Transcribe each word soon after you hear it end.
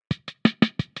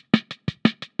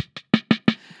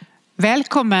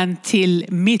Välkommen till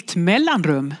mitt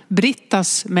mellanrum,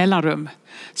 Brittas mellanrum,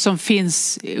 som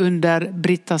finns under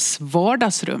Brittas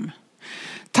vardagsrum.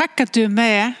 Tack att du är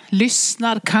med,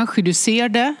 lyssnar, kanske du ser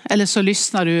det, eller så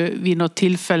lyssnar du vid något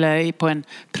tillfälle på en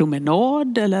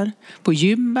promenad eller på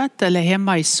gymmet eller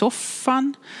hemma i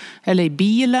soffan eller i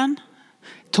bilen,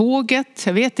 tåget,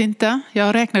 jag vet inte.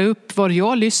 Jag räknar upp var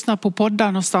jag lyssnar på poddar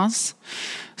någonstans,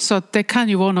 så att det kan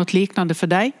ju vara något liknande för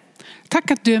dig.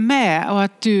 Tack att du är med och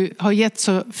att du har gett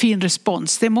så fin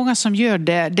respons. Det är många som gör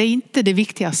det. Det är inte det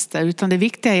viktigaste, utan det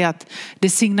viktiga är att det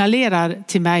signalerar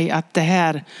till mig att det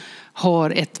här har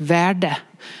ett värde.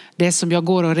 Det som jag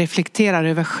går och reflekterar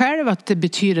över själv, att det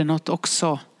betyder något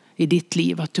också i ditt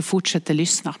liv, att du fortsätter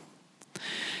lyssna.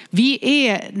 Vi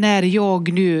är, när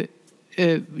jag nu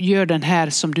gör den här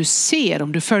som du ser,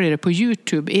 om du följer det på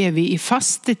YouTube, är vi i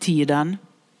fastetiden.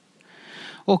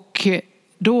 Och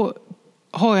då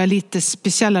har jag lite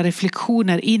speciella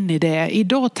reflektioner in i det.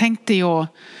 Idag tänkte jag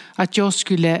att jag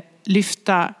skulle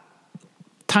lyfta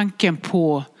tanken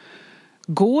på: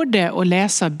 går det att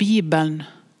läsa Bibeln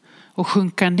och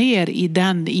sjunka ner i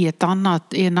den i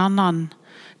en annan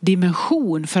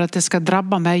dimension för att det ska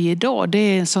drabba mig idag? Det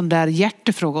är en sån där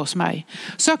hjärtefråga hos mig.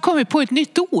 Så jag kommer på ett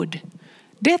nytt ord.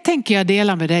 Det tänker jag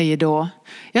dela med dig idag.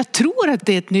 Jag tror att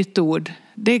det är ett nytt ord.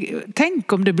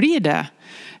 Tänk om det blir det.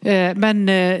 Men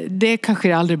det kanske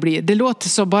det aldrig blir. Det låter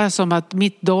så bara som att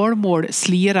mitt dalmål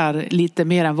slirar lite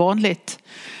mer än vanligt.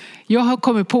 Jag har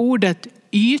kommit på ordet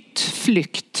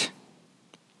ytflykt.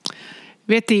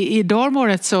 Vet, i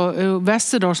dalmålet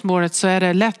västerdalsmålet så är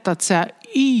det lätt att säga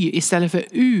y istället för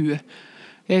u.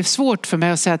 Det är svårt för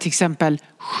mig att säga till exempel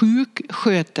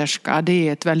sjuksköterska. Det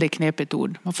är ett väldigt knepigt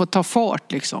ord. Man får ta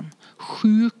fart liksom.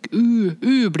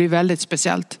 U blir väldigt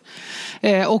speciellt.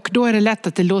 Och då är det lätt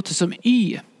att det låter som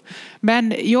y.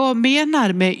 Men jag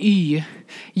menar med y.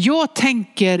 Jag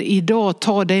tänker idag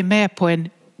ta dig med på en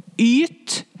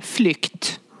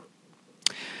ytflykt.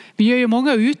 Vi gör ju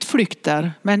många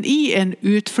utflykter, men i en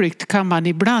utflykt kan man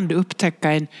ibland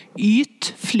upptäcka en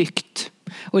ytflykt.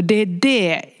 Och det är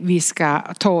det vi ska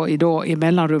ta idag i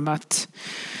mellanrummet.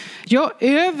 Jag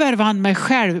övervann mig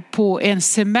själv på en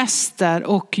semester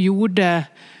och gjorde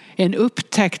en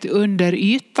upptäckt under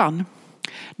ytan.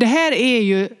 Det här är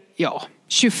ju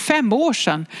 25 år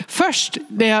sedan. Först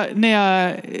när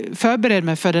jag förberedde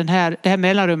mig för det här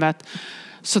mellanrummet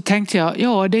så tänkte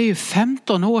jag, det är ju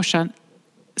 15 år sedan.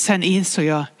 Sen insåg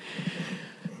jag,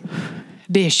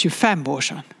 det är 25 år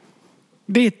sedan.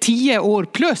 Det är 10 år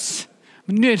plus.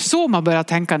 Nu är det så man börjar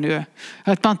tänka nu.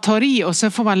 Att man tar i och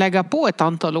så får man lägga på ett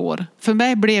antal år. För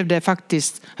mig blev det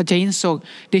faktiskt att jag insåg,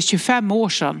 det är 25 år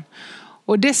sedan.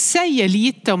 Och det säger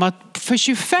lite om att för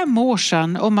 25 år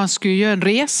sedan, om man skulle göra en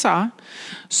resa,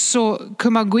 så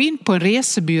kunde man gå in på en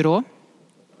resebyrå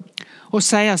och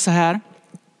säga så här: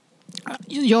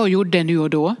 jag gjorde det nu och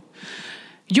då.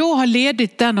 Jag har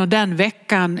ledigt den och den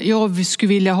veckan. Jag skulle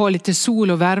vilja ha lite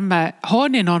sol och värme. Har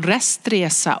ni någon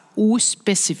restresa,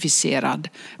 ospecificerad,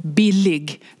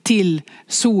 billig, till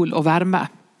sol och värme?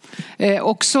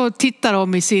 Och så tittar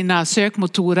de i sina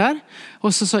sökmotorer.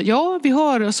 Och så sa vi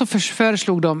har. Och så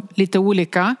föreslog de lite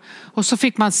olika. Och så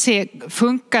fick man se,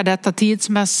 funkar detta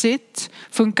tidsmässigt?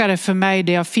 Funkar det för mig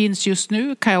där jag finns just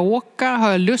nu? Kan jag åka?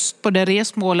 Har jag lust på det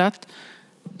resmålet?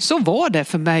 Så var det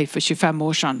för mig för 25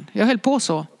 år sedan. Jag höll på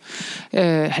så.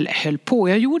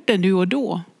 Jag gjorde det nu och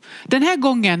då. Den här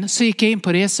gången så gick jag in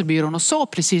på resebyrån och sa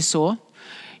precis så.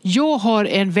 Jag har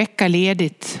en vecka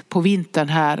ledigt på vintern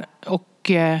här,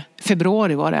 och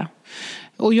februari var det.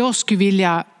 Och jag skulle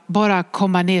vilja bara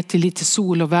komma ner till lite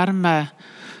sol och värme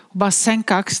och bara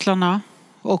sänka axlarna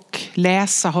och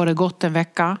läsa. Har det gått en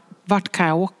vecka? Vart kan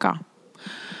jag åka?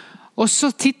 Och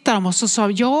så tittade de och så sa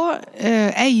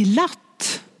Eilat.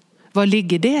 Var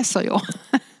ligger det, sa jag.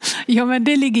 Ja, men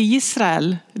det ligger i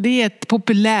Israel. Det är ett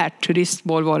populärt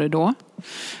turistmål var det då.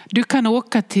 Du kan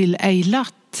åka till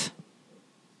Eilat.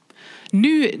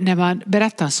 Nu när man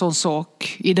berättar en sån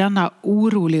sak i denna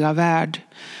oroliga värld,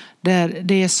 där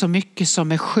det är så mycket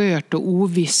som är skört och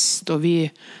ovisst, och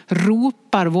vi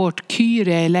ropar vårt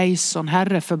Kyrie eleison,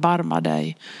 Herre förbarma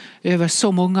dig, över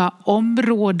så många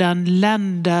områden,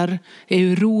 länder,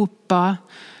 Europa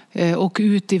och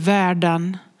ut i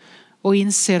världen, och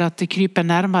inser att det kryper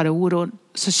närmare oron,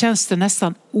 så känns det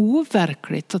nästan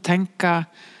overkligt att tänka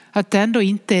att det ändå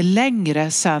inte är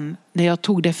längre sedan när jag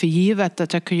tog det för givet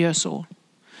att jag kunde göra så.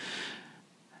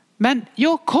 Men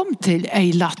jag kom till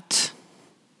Eilat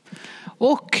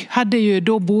och hade ju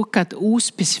då bokat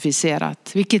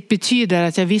ospecificerat, vilket betyder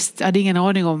att jag hade ingen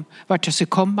aning om vart jag skulle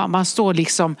komma. Man står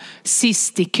liksom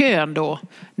sist i kön då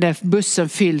när bussen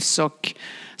fylls, och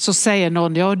så säger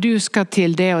någon, ja du ska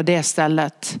till det och det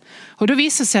stället. Och då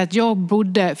visade det sig att jag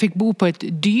fick bo på ett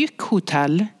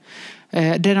dykhotell.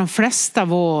 Där de flesta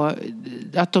var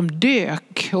att de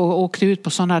dök och åkte ut på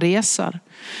sådana resor.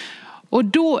 Och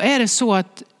då är det så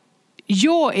att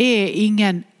jag är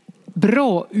ingen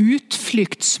bra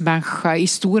utflyktsmänniska i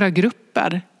stora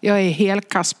grupper. Jag är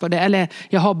helkass på det. Eller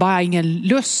jag har bara ingen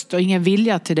lust och ingen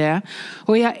vilja till det.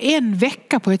 Och är jag en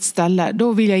vecka på ett ställe,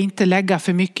 då vill jag inte lägga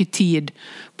för mycket tid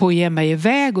på att ge mig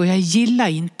iväg. Och jag gillar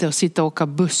inte att sitta och åka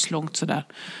buss långt sådär.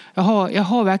 Jag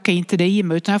har verkligen inte det i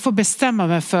mig, utan jag får bestämma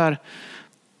mig för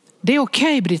det är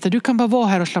okej, Britta, du kan bara vara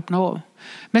här och slappna av.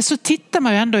 Men så tittar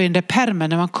man ju ändå i den där pärmen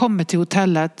när man kommer till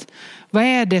hotellet. Vad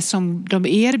är det som de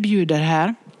erbjuder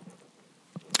här?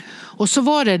 Och så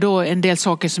var det då en del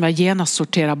saker som jag genast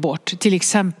sorterar bort. Till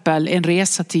exempel en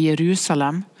resa till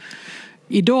Jerusalem.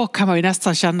 Idag kan man ju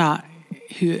nästan känna,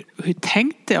 hur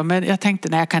tänkte jag? Men jag tänkte,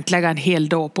 nej, jag kan inte lägga en hel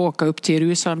dag på att åka upp till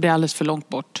Jerusalem. Det är alldeles för långt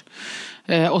bort.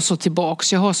 Och så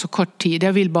tillbaks. Jag har så kort tid.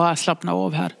 Jag vill bara slappna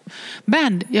av här.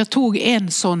 Men jag tog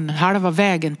en sån halva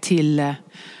vägen till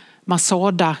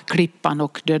Masada-klippan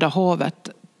och Döda havet.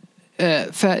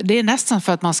 För det är nästan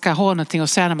för att man ska ha någonting att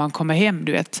säga när man kommer hem,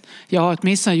 du vet. Jag har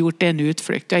åtminstone gjort en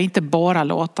utflykt. Jag är inte bara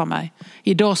låta mig.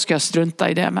 Idag ska jag strunta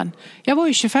i det, men jag var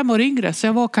ju 25 år yngre, så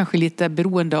jag var kanske lite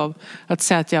beroende av att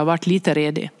säga att jag har varit lite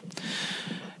redig.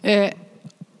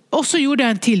 Och så gjorde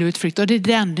jag en till utflykt, och det är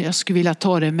den jag skulle vilja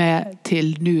ta det med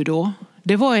till nu då.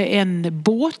 Det var en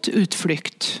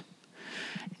båtutflykt.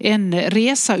 En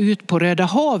resa ut på Röda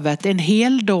havet, en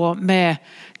hel dag med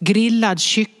grillad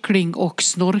kyckling och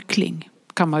snorkling,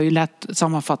 kan man ju lätt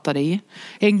sammanfatta det i.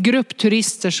 En grupp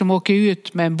turister som åker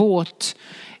ut med en båt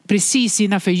precis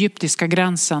innanför egyptiska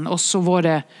gränsen, och så var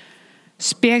det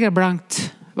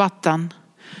spegelblankt vatten.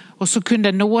 Och så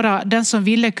kunde den som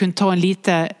ville kunde ta en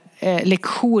liten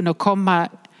lektion och komma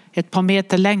ett par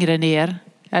meter längre ner,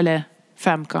 eller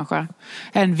 5 kanske,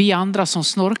 än vi andra som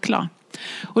snorklar.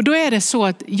 Och då är det så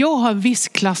att jag har en viss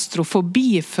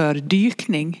klaustrofobi för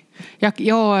dykning.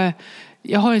 Jag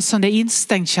har en sån där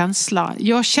instängd känsla.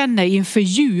 Jag känner inför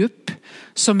djup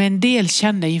som en del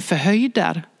känner inför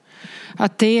höjder.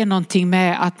 Att det är någonting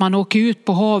med att man åker ut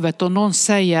på havet och någon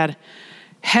säger,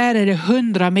 här är det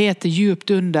 100 meter djupt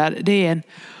under. Det är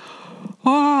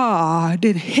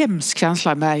en hemsk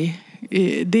känsla i mig.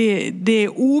 Det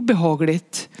är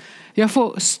obehagligt. Jag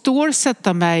får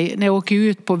stålsätta mig när jag åker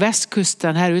ut på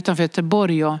västkusten här utanför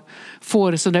Göteborg och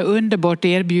får sån där underbart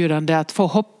erbjudande att få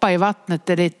hoppa i vattnet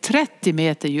där det är 30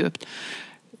 meter djupt.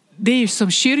 Det är ju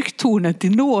som kyrktornet i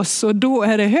Nås, och då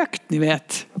är det högt, ni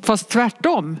vet. Fast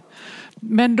tvärtom.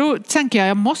 Men då tänker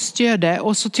jag måste göra det,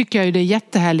 och så tycker jag ju det är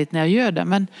jättehärligt när jag gör det.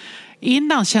 Men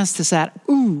innan känns det så här,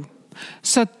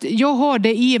 Så att jag har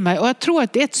det i mig, och jag tror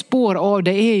att ett spår av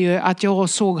det är ju att jag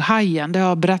såg Hajen. Det har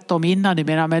jag berättat om innan i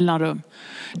mina mellanrum.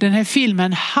 Den här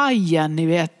filmen Hajen, ni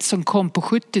vet, som kom på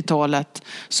 70-talet.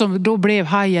 Som då blev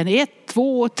Hajen 1,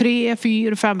 2, 3,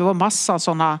 4, 5. Det var massa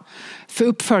sådana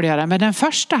uppföljare. Men den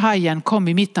första Hajen kom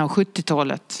i mitten av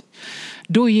 70-talet.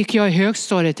 Då gick jag i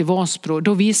högstadiet i Vansbro.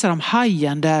 Då visade de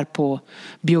Hajen där på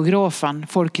biografen,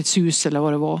 Folkets hus eller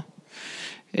vad det var.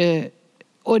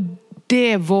 Och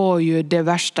det var ju det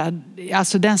värsta.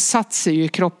 Alltså den satt sig ju i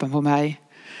kroppen på mig.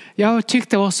 Jag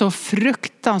tyckte det var så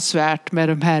fruktansvärt med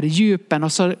de här djupen.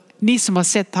 Och så, ni som har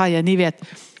sett Hajen, ni vet,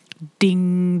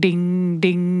 ding, ding,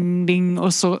 ding, ding.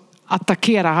 Och så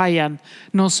attackerar Hajen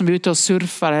någon som är ute och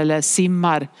surfar eller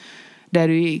simmar där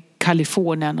i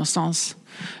Kalifornien någonstans.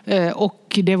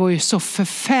 Och det var ju så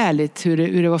förfärligt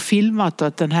hur det var filmat, och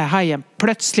att den här Hajen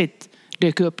plötsligt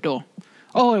dök upp då.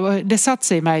 Det satt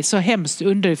sig i mig så hemskt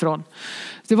underifrån.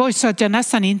 Det var ju så att jag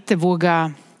nästan inte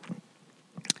vågade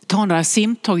ta några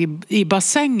simtag i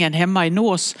bassängen hemma i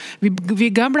Nås.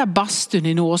 Vid gamla bastun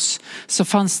i Nås så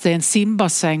fanns det en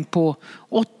simbassäng på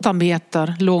 8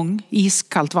 meter lång,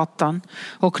 iskallt vatten,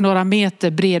 och några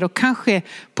meter bred, och kanske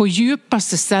på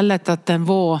djupaste stället att den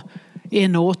var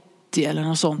 1,80 eller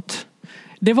något sånt.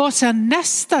 Det var så jag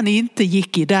nästan inte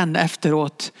gick i den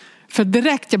efteråt. För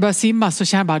direkt jag började simma så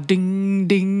kände jag bara ding,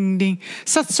 ding, ding.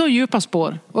 Satt så djupa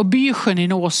spår. Och Bysjön i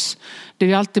Nås, det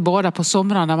vi alltid badade på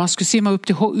somrarna. När man skulle simma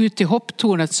ut till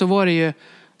hopptornet så var det ju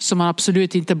som man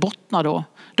absolut inte bottnade då.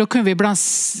 Då kunde vi ibland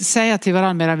säga till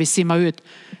varandra medan vi simmade ut.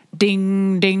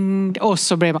 Ding, ding. Och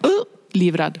så blev man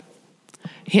livrädd.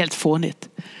 Helt fånigt.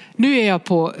 Nu är jag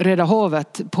på Röda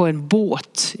havet på en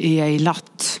båt i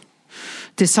Eilat.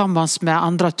 Tillsammans med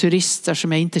andra turister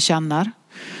som jag inte känner.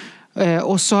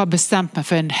 Och så har jag bestämt mig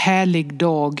för en härlig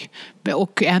dag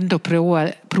och ändå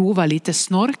prova lite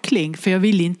snorkling, för jag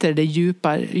vill inte det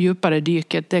djupare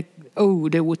dyket. Det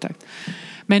är otäckt.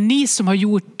 Men ni som har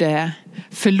gjort det,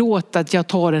 förlåt att jag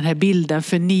tar den här bilden,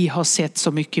 för ni har sett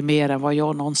så mycket mer än vad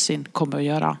jag någonsin kommer att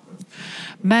göra.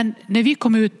 Men när vi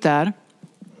kom ut där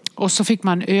och så fick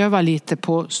man öva lite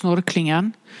på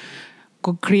snorklingen.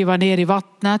 Kliva ner i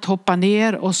vattnet, hoppa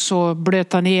ner och så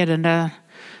blöta ner den där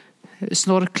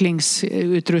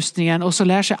snorklingsutrustningen och så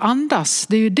lär sig andas.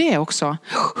 Det är ju det också.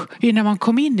 Innan man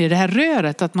kom in i det här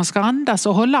röret, att man ska andas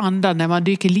och hålla andan när man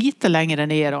dyker lite längre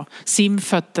ner. Och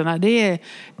simfötterna, det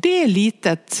är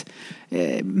litet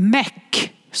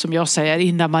meck som jag säger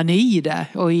innan man är i det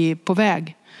och är på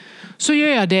väg. Så gör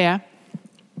jag det.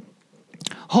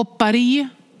 Hoppar i,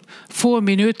 får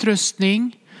min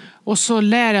utrustning och så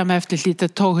lär jag mig efter ett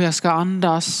litet tag hur jag ska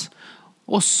andas.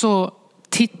 Och så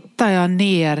tittar jag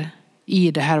ner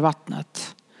i det här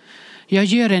vattnet. Jag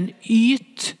gör en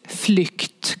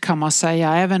ytflykt kan man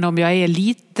säga, även om jag är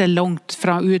lite långt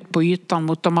fram ut på ytan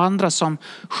mot de andra som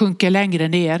sjunker längre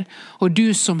ner. Och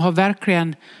du som har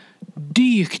verkligen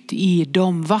dykt i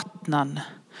de vattnen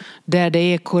där det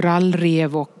är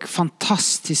korallrev och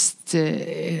fantastiskt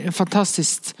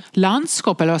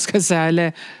landskap eller vad ska jag säga,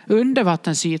 eller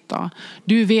undervattensyta.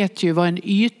 Du vet ju vad en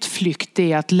ytflykt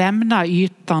är, att lämna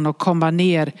ytan och komma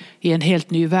ner i en helt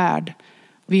ny värld.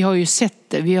 Vi har ju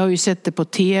sett det på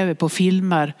tv, på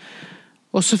filmer.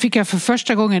 Och så fick jag för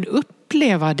första gången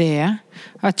uppleva det,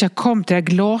 att jag kom till det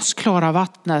glasklara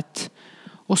vattnet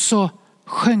och så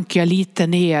sjönk jag lite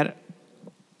ner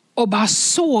och bara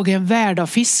såg en värld av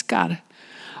fiskar,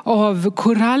 av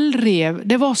korallrev.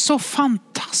 Det var så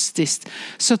fantastiskt.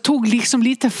 Så jag tog liksom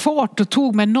lite fart och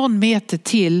tog mig någon meter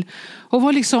till och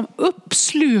var liksom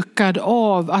uppslukad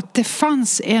av att det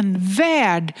fanns en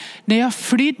värld när jag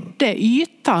flydde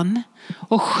ytan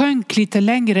och sjönk lite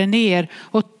längre ner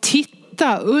och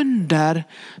tittade under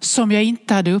som jag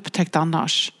inte hade upptäckt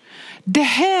annars. Det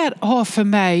här har för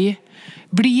mig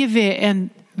blivit en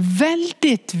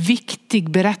väldigt viktig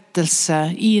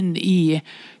berättelse in i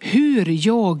hur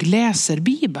jag läser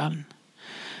Bibeln.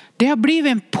 Det har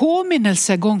blivit en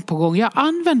påminnelse gång på gång. Jag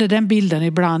använder den bilden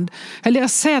ibland. Eller jag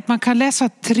säger att man kan läsa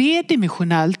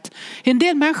tredimensionellt. En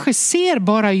del människor ser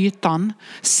bara ytan.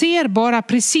 Ser bara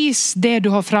precis det du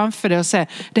har framför dig och säger: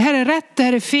 det här är rätt, det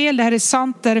här är fel, det här är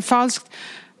sant, det här är falskt.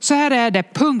 Så här är det,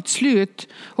 punkt slut.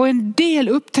 Och en del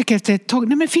upptäcker att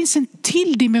det finns en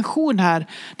till dimension här.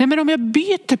 Nej, men om jag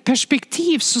byter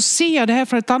perspektiv så ser jag det här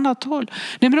från ett annat håll.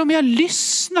 Nej, men om jag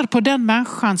lyssnar på den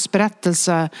människans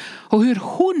berättelse och hur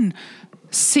hon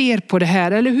ser på det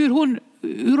här, eller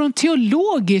hur hon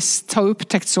teologiskt har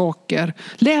upptäckt saker,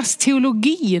 läst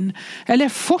teologin eller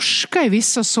forskat i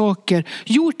vissa saker,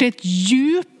 gjort ett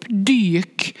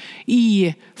djupdyk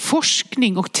i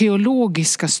forskning och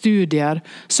teologiska studier,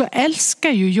 så älskar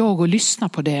ju jag att lyssna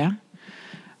på det.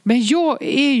 Men jag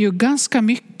är ju ganska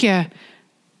mycket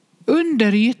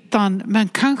under ytan, men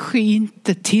kanske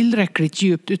inte tillräckligt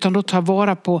djupt, utan då tar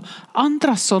vara på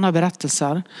andras sådana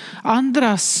berättelser,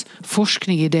 andras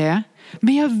forskning i det.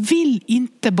 Men jag vill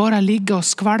inte bara ligga och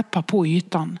skvalpa på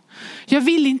ytan. Jag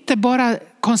vill inte bara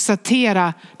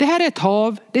konstatera: det här är ett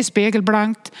hav, det är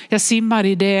spegelblankt, jag simmar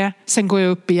i det, sen går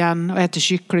jag upp igen och äter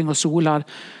kyckling och solar.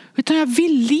 Utan jag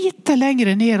vill lite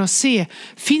längre ner och se,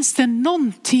 finns det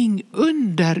någonting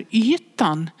under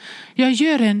ytan? Jag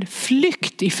gör en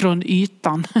flykt ifrån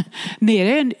ytan. Ner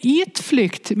är en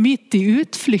ytflykt mitt i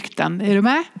utflykten. Är du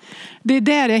med? Det är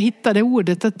där jag hittade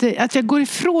ordet. Att jag går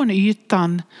ifrån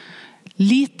ytan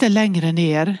lite längre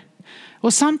ner.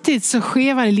 Och samtidigt så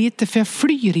skevar det lite, för jag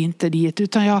flyr inte dit,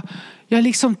 utan jag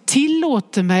liksom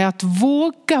tillåter mig att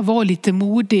våga vara lite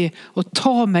modig och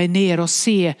ta mig ner och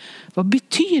se, vad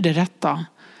betyder detta?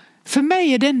 För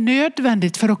mig är det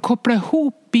nödvändigt för att koppla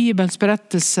ihop Bibelns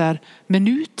berättelser med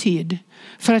nutid.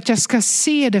 För att jag ska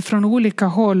se det från olika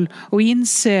håll och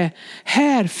inse,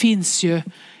 här finns ju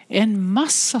en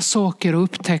massa saker att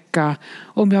upptäcka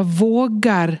om jag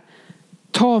vågar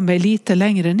ta mig lite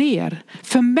längre ner.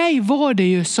 För mig var det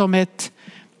ju som ett,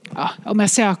 om jag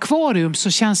säger akvarium, så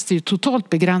känns det ju totalt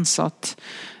begränsat.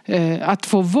 Att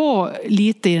få vara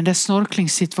lite i den där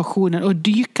snorklingssituationen och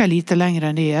dyka lite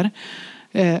längre ner.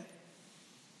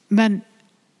 Men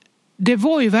det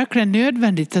var ju verkligen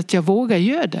nödvändigt att jag vågar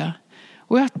göra det.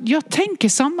 Och jag tänker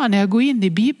samma när jag går in i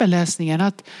bibelläsningen,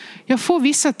 att jag får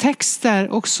vissa texter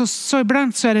och så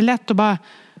ibland så är det lätt att bara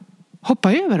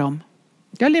hoppa över dem.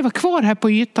 Jag lever kvar här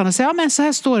på ytan och säger, ja men så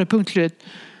här står det, punkt slut.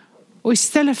 Och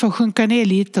istället för att sjunka ner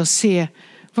lite och se,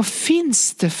 vad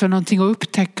finns det för någonting att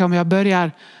upptäcka om jag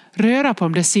börjar röra på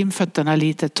de där simfötterna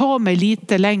lite. Ta mig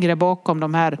lite längre bakom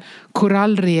de här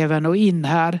korallreven och in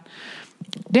här.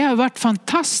 Det har varit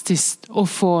fantastiskt att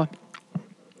få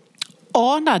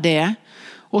ana det.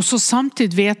 Och så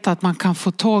samtidigt veta att man kan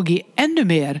få tag i ännu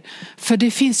mer. För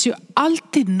det finns ju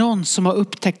alltid någon som har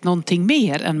upptäckt någonting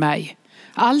mer än mig.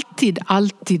 Alltid,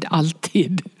 alltid,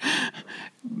 alltid.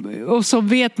 Och som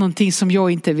vet någonting som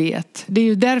jag inte vet. Det är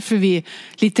ju därför vi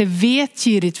lite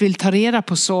vetgirigt vill ta reda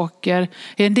på saker.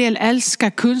 En del älskar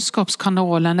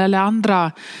kunskapskanalen eller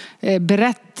andra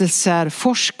berättelser,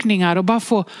 forskningar och bara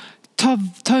få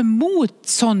ta emot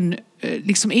sån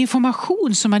liksom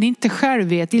information som man inte själv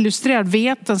vet, illustrerad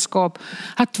vetenskap.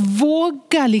 Att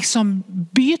våga liksom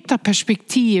byta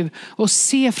perspektiv och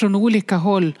se från olika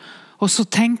håll och så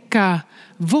tänka,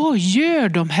 vad gör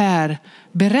de här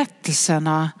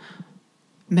berättelserna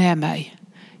med mig?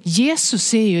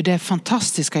 Jesus är ju det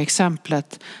fantastiska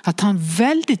exemplet att han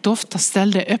väldigt ofta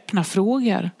ställde öppna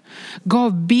frågor.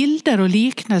 Gav bilder och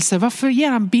liknelser. Varför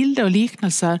ger han bilder och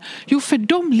liknelser? Jo, för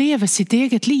de lever sitt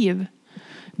eget liv.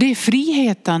 Det är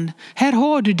friheten. Här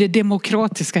har du det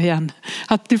demokratiska igen.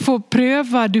 Att du får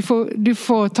pröva, du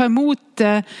får ta emot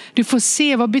det. Du får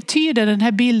se vad betyder den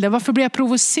här bilden. Varför blir jag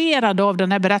provocerad av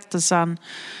den här berättelsen?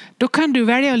 Då kan du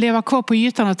välja att leva kvar på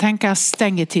ytan och tänka jag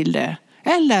stänger till det.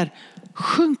 Eller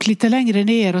sjunk lite längre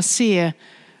ner och se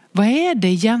vad är det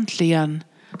egentligen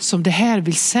som det här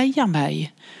vill säga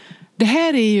mig. Det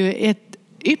här är ju ett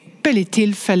ypperligt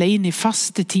tillfälle in i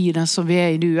fastetiden som vi är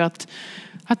i nu.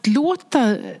 Att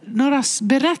låta några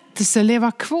berättelser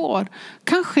leva kvar.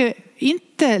 Kanske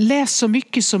inte läs så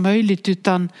mycket som möjligt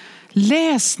utan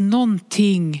läs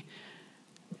någonting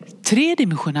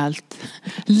tredimensionellt.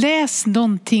 Läs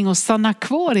någonting och stanna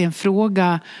kvar i en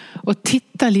fråga och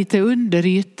titta lite under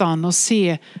ytan och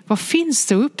se vad finns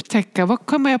det att upptäcka? Vad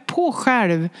kommer jag på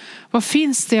själv? Vad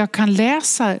finns det jag kan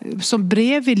läsa som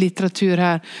bredvid litteratur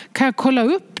här? Kan jag kolla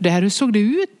upp det här? Hur såg det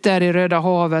ut där i Röda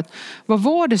havet? Vad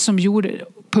var det som gjorde... ...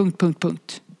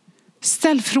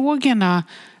 Ställ frågorna,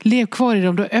 lev kvar i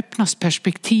dem, då öppnas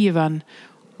perspektiven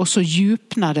och så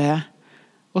djupnar det.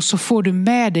 Och så får du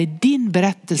med dig din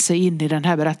berättelse in i den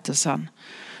här berättelsen.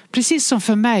 Precis som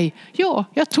för mig. Ja,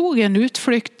 jag tog en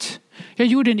utflykt. Jag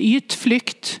gjorde en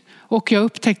ytflykt. Och jag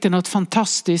upptäckte något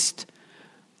fantastiskt.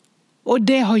 Och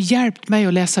det har hjälpt mig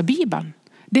att läsa Bibeln.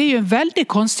 Det är ju en väldigt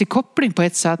konstig koppling på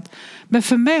ett sätt. Men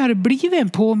för mig har det blivit en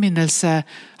påminnelse.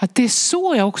 Att det är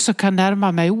så jag också kan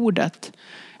närma mig ordet.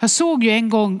 Jag såg ju en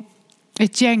gång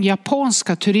ett gäng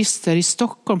japanska turister i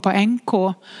Stockholm på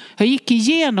NK. Jag gick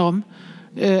igenom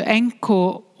NK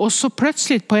och så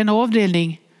plötsligt på en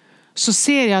avdelning så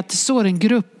ser jag att det står en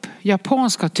grupp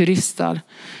japanska turister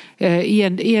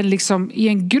i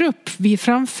en grupp vid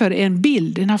framför en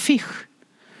bild, en affisch.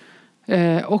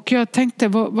 Och jag tänkte,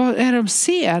 vad är det de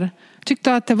ser?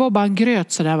 Tyckte att det var bara en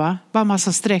gröt sådär, va? Bara en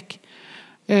massa streck.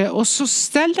 Och så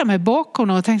ställde jag mig bakom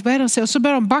och tänkte, vad är det de ser? Och så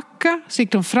började de backa, så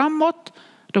gick de framåt.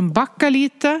 De backade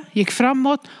lite, gick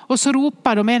framåt och så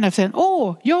ropade de en efter en.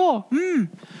 Åh, ja,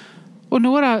 Och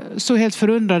några så helt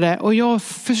förundrade och jag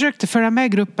försökte följa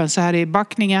med gruppen så här i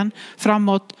backningen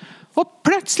framåt. Och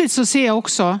plötsligt så ser jag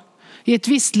också i ett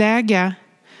visst läge,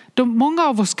 många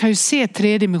av oss kan ju se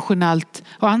tredimensionellt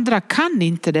och andra kan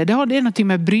inte det. Det är någonting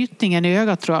med brytningen i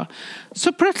ögat tror jag.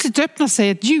 Så plötsligt öppnar sig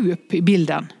ett djup i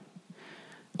bilden.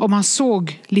 Och man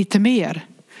såg lite mer.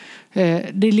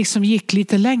 Det liksom gick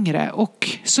lite längre. Och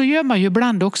så gör man ju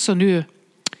ibland också nu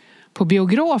på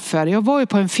biografer. Jag var ju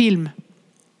på en film.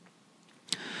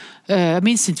 Jag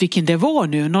minns inte vilken det var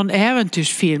nu. Någon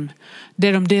äventyrsfilm.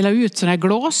 Där de delar ut såna här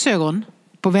glasögon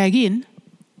på väg in.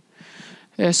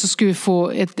 Så skulle vi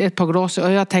få ett par glasögon.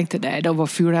 Och jag tänkte, nej de var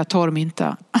fula, jag tar dem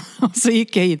inte. Och så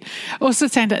gick jag in. Och så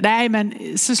tänkte jag, nej men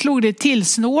så slog det till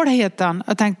snålheten.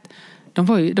 Jag tänkte,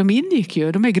 de ingick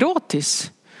ju, de är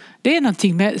gratis. Det är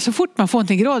någonting med, så fort man får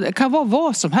någonting gratis, det kan vara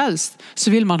vad som helst,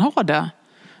 så vill man ha det.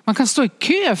 Man kan stå i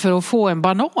kö för att få en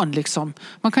banan liksom.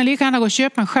 Man kan lika gärna gå och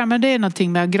köpa en skärm, men det är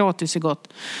någonting med gratis är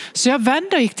gott. Så jag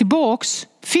vände och gick tillbaks,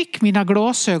 fick mina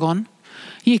glasögon,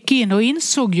 gick in och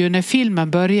insåg ju när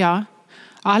filmen började,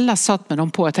 alla satt med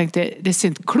dem på, jag tänkte det ser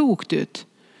inte klokt ut.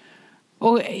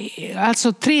 Och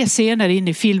alltså 3 scener in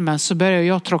i filmen så började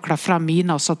jag trockla fram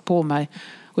mina och satt på mig.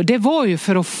 Och det var ju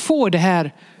för att få det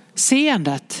här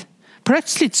seendet.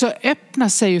 Plötsligt så öppnade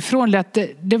sig ju från att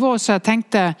det var så jag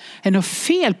tänkte är det något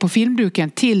fel på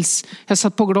filmduken tills jag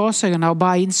satt på glasögonen och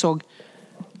bara insåg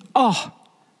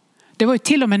det var ju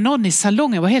till och med någon i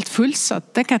salongen var helt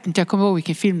fullsatt. Det kan inte jag komma ihåg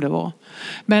vilken film det var.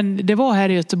 Men det var här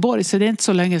i Göteborg så det är inte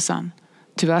så länge sedan.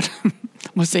 Tyvärr,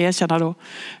 måste jag erkänna då.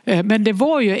 Men det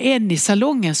var ju en i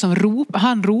salongen som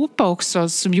han ropade också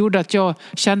som gjorde att jag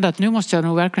kände att nu måste jag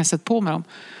nog verkligen sätta på mig dem.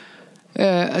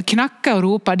 Knacka och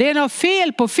ropa, det är något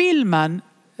fel på filmen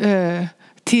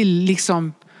till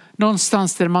liksom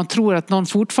någonstans där man tror att någon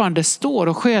fortfarande står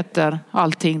och sköter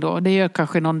allting då. Det gör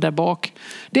kanske någon där bak.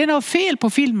 Det är något fel på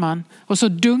filmen och så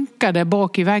dunkar det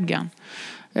bak i väggen.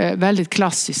 Väldigt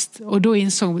klassiskt. Och då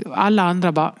insåg alla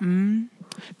andra bara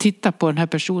titta på den här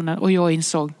personen och jag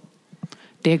insåg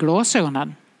det är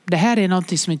glasögonen. Det här är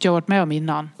någonting som inte jag varit med om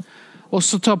innan. Och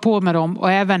så tar på mig dem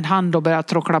och även han då börjar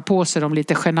tråckla på sig dem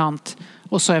lite genant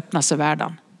och så öppnar sig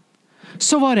världen.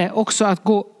 Så var det också att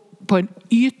gå på en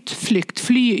ytflykt,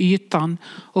 fly ytan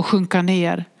och sjunka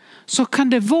ner. Så kan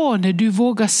det vara när du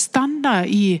vågar stanna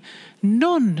i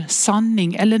någon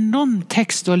sanning eller någon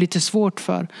text du har lite svårt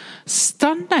för.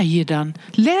 Stanna i den.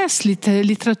 Läs lite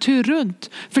litteratur runt.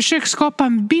 Försök skapa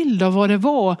en bild av vad det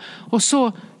var. Och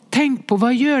så tänk på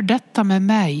vad gör detta med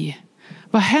mig?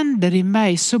 Vad händer i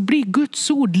mig? Så blir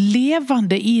Guds ord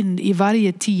levande in i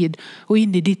varje tid och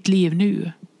in i ditt liv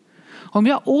nu. Om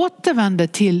jag återvänder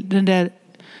till den där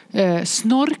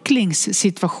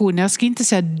snorklingssituationen. Jag ska inte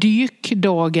säga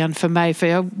dykdagen för mig, för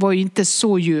jag var inte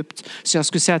så djupt så jag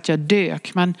skulle säga att jag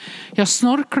dök. Men jag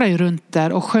snorklade runt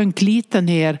där och sjönk lite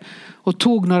ner och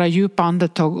tog några djupa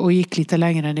andetag och gick lite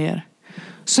längre ner.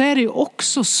 Så är det ju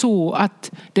också så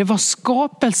att det var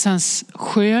skapelsens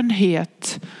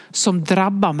skönhet som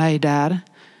drabbar mig där.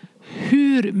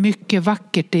 Hur mycket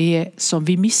vackert det är som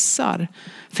vi missar.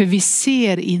 För vi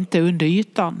ser inte under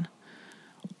ytan.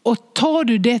 Och tar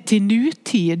du det till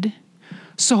nutid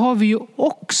så har vi ju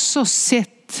också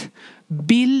sett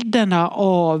bilderna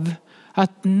av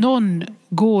att någon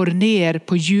går ner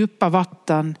på djupa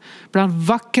vatten bland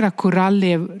vackra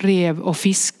korallrev och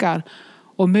fiskar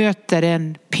och möter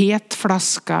en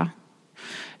petflaska,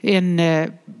 en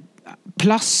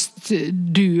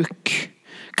plastduk,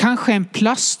 kanske en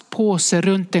plastpåse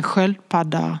runt en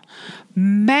sköldpadda.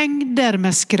 Mängder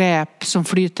med skräp som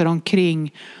flyter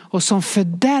omkring och som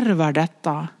fördärvar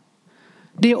detta.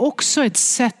 Det är också ett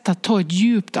sätt att ta ett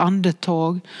djupt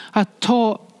andetag. Att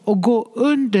ta och gå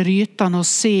under ytan och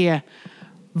se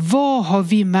vad har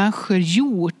vi människor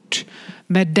gjort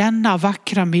med denna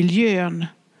vackra miljön.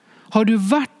 Har du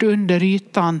varit under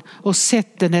ytan och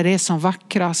sett det när det är som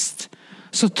vackrast,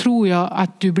 så tror jag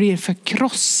att du blir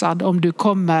förkrossad om du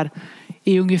kommer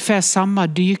i ungefär samma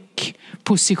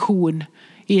dykposition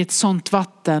i ett sånt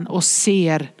vatten och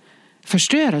ser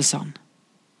förstörelsen.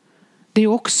 Det är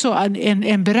också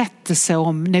en berättelse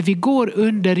om när vi går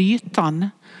under ytan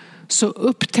så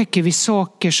upptäcker vi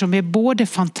saker som är både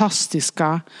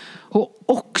fantastiska och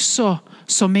också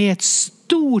som är ett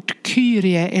stort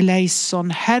Kyrie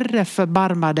eleison. Herre,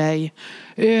 förbarma dig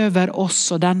över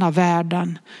oss och denna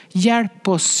världen. Hjälp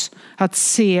oss att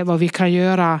se vad vi kan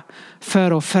göra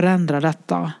för att förändra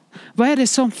detta. Vad är det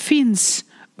som finns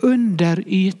under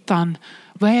ytan?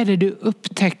 Vad är det du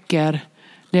upptäcker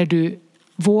när du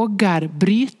vågar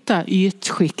bryta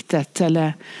ytskiktet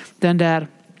eller den där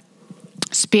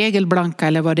spegelblanka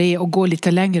eller vad det är och gå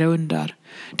lite längre under?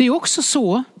 Det är också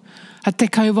så att det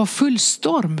kan ju vara full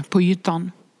storm på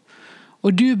ytan.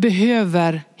 Och du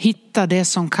behöver hitta det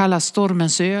som kallas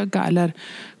stormens öga eller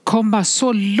komma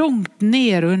så långt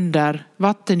ner under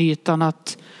vattenytan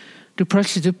att du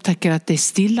plötsligt upptäcker att det är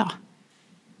stilla.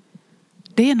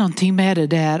 Det är någonting med det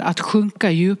där att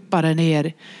sjunka djupare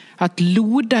ner, att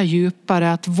loda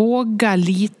djupare, att våga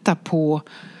lita på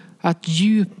att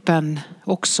djupen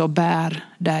också bär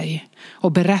dig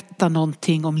och berätta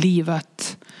någonting om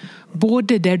livet.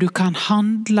 Både där du kan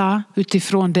handla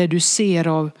utifrån det du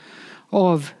ser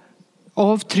av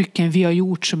avtrycken vi har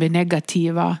gjort som är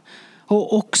negativa.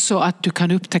 Och också att du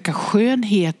kan upptäcka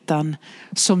skönheten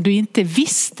som du inte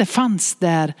visste fanns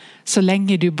där så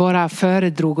länge du bara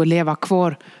föredrog att leva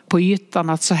kvar på ytan.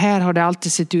 Att så här har det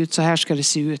alltid sett ut, så här ska det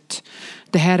se ut.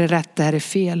 Det här är rätt, det här är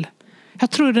fel. Jag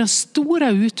tror den stora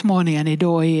utmaningen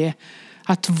idag är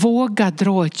att våga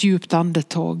dra ett djupt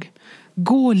andetag.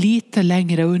 Gå lite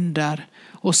längre under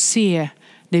och se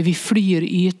när vi flyr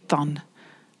ytan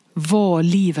vad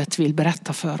livet vill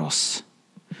berätta för oss.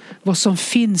 Vad som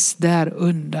finns där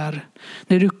under.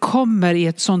 När du kommer i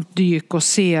ett sånt dyk och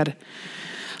ser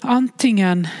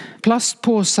antingen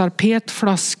plastpåsar,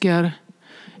 petflaskor,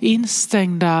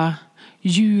 instängda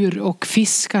djur och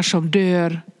fiskar som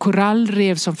dör,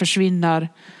 korallrev som försvinner,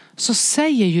 så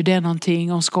säger ju det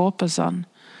någonting om skapelsen.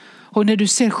 Och när du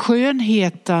ser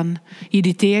skönheten i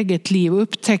ditt eget liv och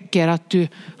upptäcker att du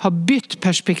har bytt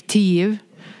perspektiv,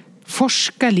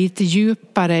 forska lite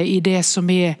djupare i det som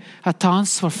är att ta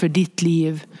ansvar för ditt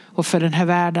liv och för den här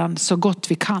världen så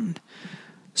gott vi kan,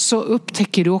 så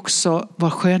upptäcker du också var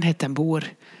skönheten bor.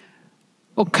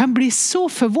 Och kan bli så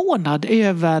förvånad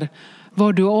över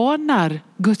vad du anar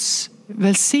Guds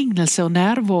välsignelse och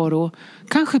närvaro.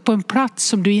 Kanske på en plats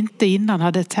som du inte innan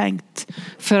hade tänkt.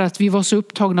 För att vi var så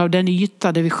upptagna av den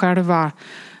yta där vi själva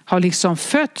har liksom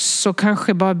fötts och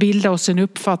kanske bara bildat oss en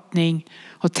uppfattning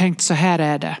och tänkt så här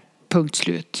är det, punkt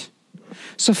slut.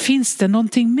 Så finns det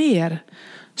någonting mer.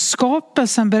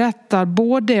 Skapelsen berättar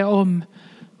både om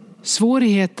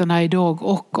svårigheterna idag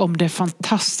och om det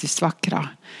fantastiskt vackra.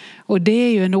 Och det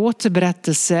är ju en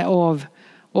återberättelse av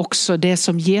också det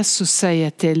som Jesus säger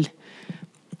till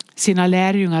sina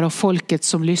lärjungar och folket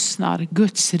som lyssnar.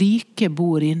 Guds rike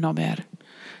bor inom er.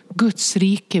 Guds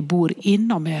rike bor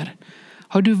inom er.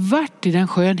 Har du varit i den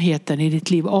skönheten i ditt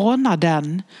liv? Ana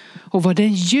den och vad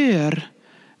den gör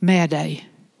med dig.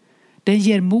 Den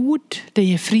ger mod, den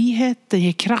ger frihet, den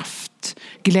ger kraft,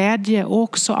 glädje och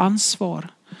också ansvar.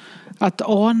 Att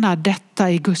ana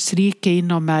detta i Guds rike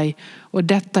inom mig och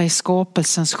detta är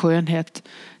skapelsens skönhet.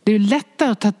 Det är lättare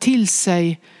att ta till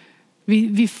sig.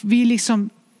 Vi liksom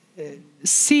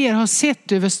har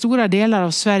sett över stora delar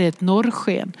av Sverige ett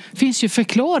norrsken. Det finns ju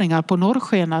förklaringar på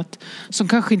norrskenet som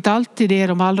kanske inte alltid är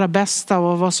de allra bästa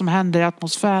av vad som händer i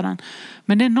atmosfären.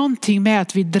 Men det är någonting med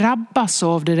att vi drabbas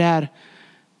av det där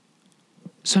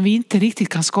som vi inte riktigt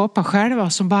kan skapa själva,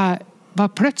 som bara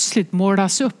plötsligt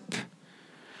målas upp.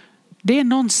 Det är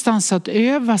någonstans att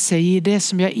öva sig i det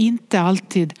som jag inte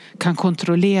alltid kan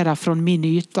kontrollera från min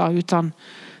yta, utan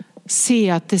se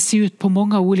att det ser ut på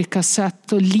många olika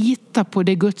sätt och lita på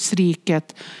det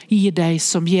Gudsriket i dig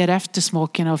som ger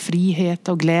eftersmaken av frihet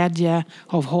och glädje,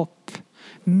 av hopp.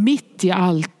 Mitt i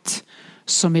allt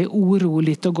som är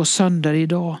oroligt och går sönder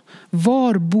idag.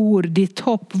 Var bor ditt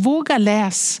hopp? Våga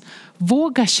läs.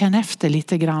 Våga känna efter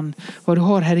lite grann vad du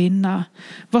har här inne.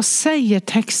 Vad säger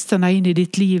texterna in i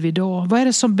ditt liv idag? Vad är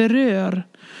det som berör?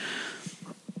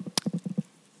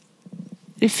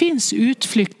 Det finns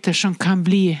utflykter som kan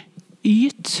bli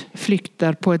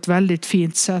ytflykter på ett väldigt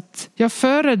fint sätt. Jag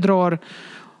föredrar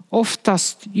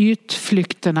oftast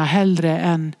ytflykterna hellre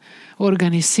än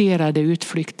organiserade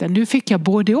utflykter. Nu fick jag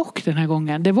både och den här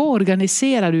gången. Det var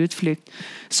organiserad utflykt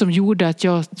som gjorde att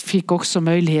jag fick också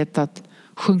möjlighet att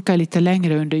sjunka lite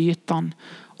längre under ytan.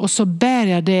 Och så bär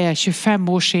jag det 25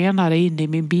 år senare in i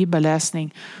min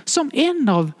bibelläsning som en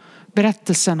av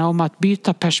berättelserna om att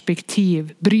byta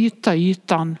perspektiv, bryta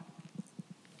ytan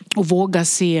och våga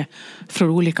se från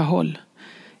olika håll.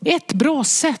 Ett bra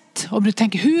sätt, om du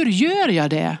tänker, hur gör jag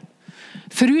det?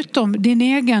 Förutom din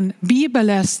egen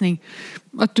bibelläsning,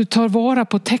 att du tar vara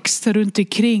på texter runt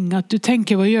omkring, att du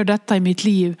tänker, vad gör detta i mitt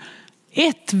liv?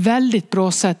 Ett väldigt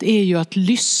bra sätt är ju att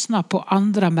lyssna på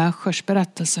andra människors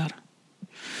berättelser.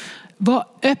 Var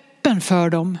öppen för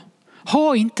dem.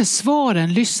 Ha inte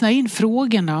svaren, lyssna in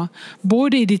frågorna,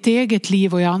 både i ditt eget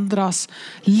liv och i andras.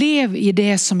 Lev i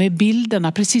det som är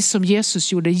bilderna, precis som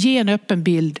Jesus gjorde. Ge en öppen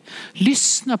bild,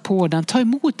 lyssna på den, ta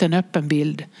emot en öppen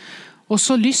bild. Och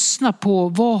så lyssna på,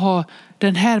 vad har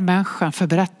den här människan för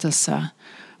berättelse?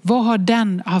 Vad har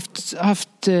den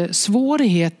haft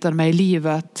svårigheter med i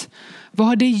livet? Vad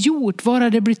har det gjort? Var har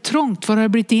det blivit trångt? Var har det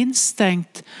blivit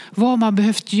instängt? Vad har man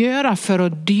behövt göra för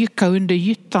att dyka under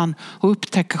ytan och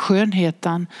upptäcka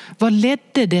skönheten? Vad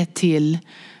ledde det till?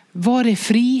 Var är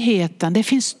friheten? Det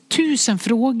finns 1000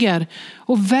 frågor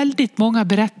och väldigt många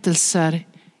berättelser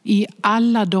i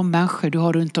alla de människor du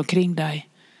har runt omkring dig.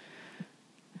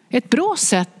 Ett bra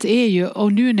sätt är ju,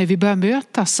 och nu när vi börjar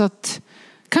mötas, att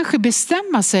kanske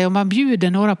bestämma sig om man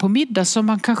bjuder några på middag som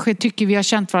man kanske tycker vi har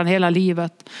känt varandra hela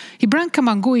livet. Ibland kan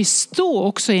man gå i stå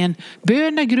också i en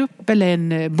bönegrupp eller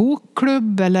en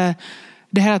bokklubb, eller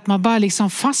det här att man bara liksom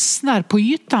fastnar på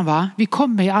ytan, va? Vi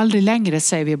kommer ju aldrig längre,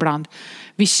 säger vi ibland.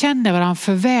 Vi känner varandra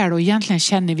för väl och egentligen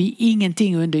känner vi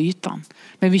ingenting under ytan.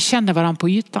 Men vi känner varandra på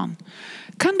ytan.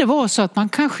 Kan det vara så att man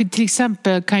kanske till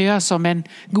exempel kan göra som en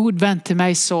god vän till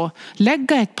mig så,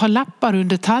 lägga ett par lappar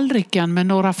under tallriken med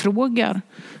några frågor.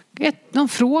 Någon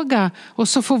fråga och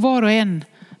så får var och en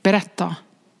berätta.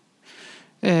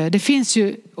 Det finns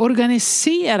ju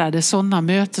organiserade sådana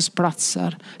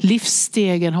mötesplatser.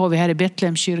 Livsstegen har vi här i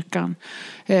Betlehemskyrkan.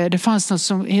 Det fanns något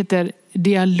som heter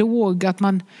dialog, att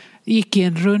man gick i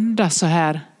en runda så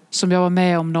här som jag var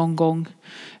med om någon gång.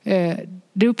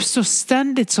 Det uppstår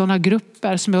ständigt sådana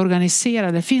grupper som är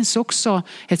organiserade. Det finns också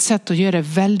ett sätt att göra det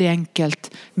väldigt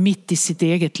enkelt mitt i sitt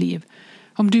eget liv.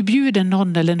 Om du bjuder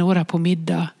någon eller några på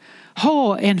middag,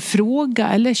 ha en fråga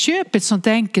eller köp ett sånt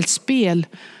enkelt spel.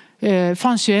 Det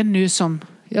fanns ju en nu som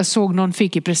jag såg någon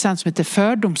fick i present som heter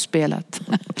fördomsspelet.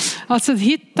 Alltså att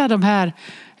hitta de här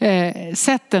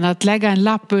sätten att lägga en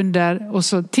lapp under och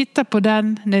så titta på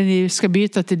den när ni ska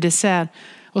byta till dessert.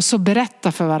 Och så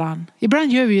berätta för varann.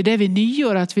 Ibland gör vi ju det vid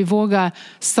nyår, att vi vågar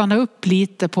stanna upp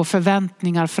lite på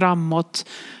förväntningar framåt.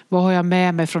 Vad har jag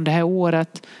med mig från det här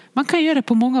året? Man kan göra det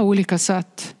på många olika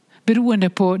sätt, beroende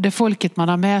på det folket man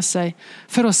har med sig.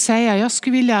 För att säga, jag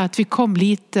skulle vilja att vi kom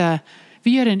lite,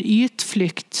 vi gör en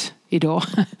ytflykt idag.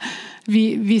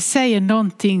 Vi säger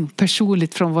någonting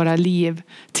personligt från våra liv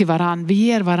till varann. Vi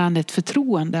ger varann ett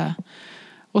förtroende.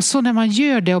 Och så när man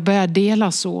gör det och börjar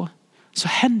dela så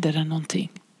händer det någonting.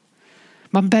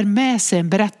 Man bär med sig en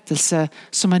berättelse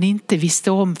som man inte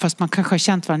visste om, fast man kanske har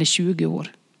känt varandra i 20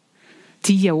 år.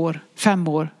 10 år, 5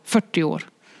 år, 40 år.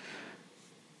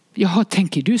 Jaha,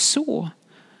 tänker du så?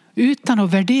 Utan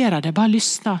att värdera det, bara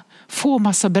lyssna. Få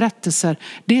massa berättelser.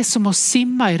 Det är som att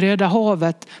simma i Röda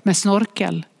havet med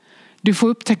snorkel. Du får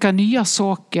upptäcka nya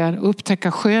saker och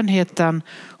upptäcka skönheten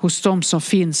hos de som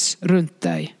finns runt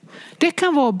dig. Det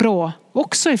kan vara bra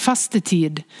också i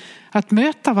fastetid att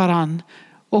möta varann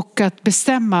och att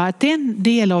bestämma att en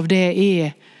del av det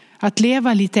är att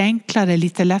leva lite enklare,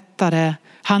 lite lättare.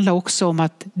 Handlar också om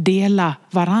att dela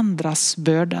varandras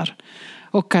bördor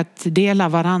och att dela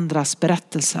varandras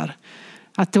berättelser.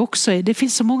 Att det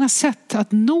finns så många sätt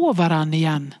att nå varann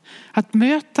igen. Att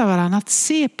möta varann, att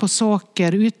se på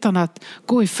saker utan att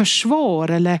gå i försvar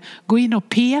eller gå in och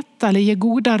peta eller ge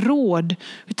goda råd.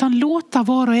 Utan låta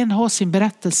var och en ha sin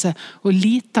berättelse och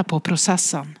lita på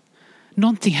processen.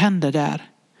 Någonting händer där.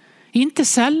 Inte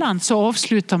sällan så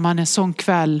avslutar man en sån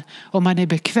kväll om man är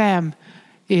bekväm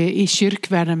i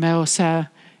kyrkvärlden med att säga,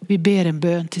 vi ber en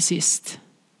bön till sist.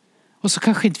 Och så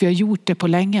kanske inte vi har gjort det på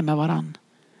länge med varann.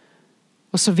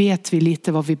 Och så vet vi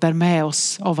lite vad vi bär med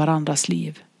oss av varandras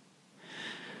liv.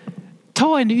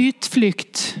 Ta en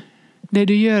utflykt när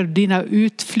du gör dina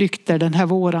utflykter den här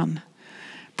våren.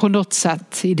 På något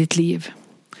sätt i ditt liv.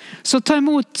 Så ta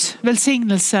emot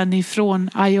välsignelsen ifrån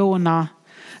Iona.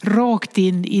 Rakt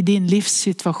in i din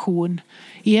livssituation.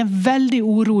 I en väldigt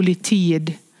orolig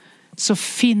tid så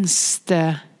finns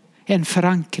det en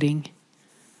förankring.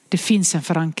 Det finns en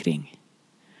förankring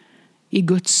i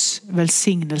Guds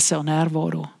välsignelse och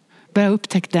närvaro. Börja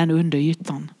upptäcka den under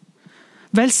ytan.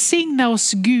 Välsigna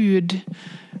oss Gud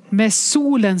med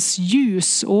solens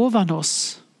ljus ovan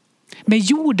oss. Med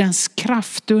jordens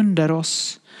kraft under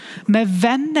oss. Med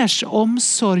vänners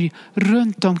omsorg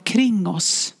runt omkring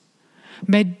oss.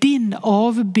 Med din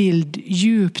avbild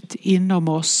djupt inom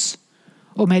oss.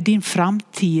 Och med din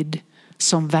framtid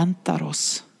som väntar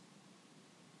oss.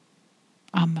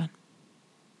 Amen.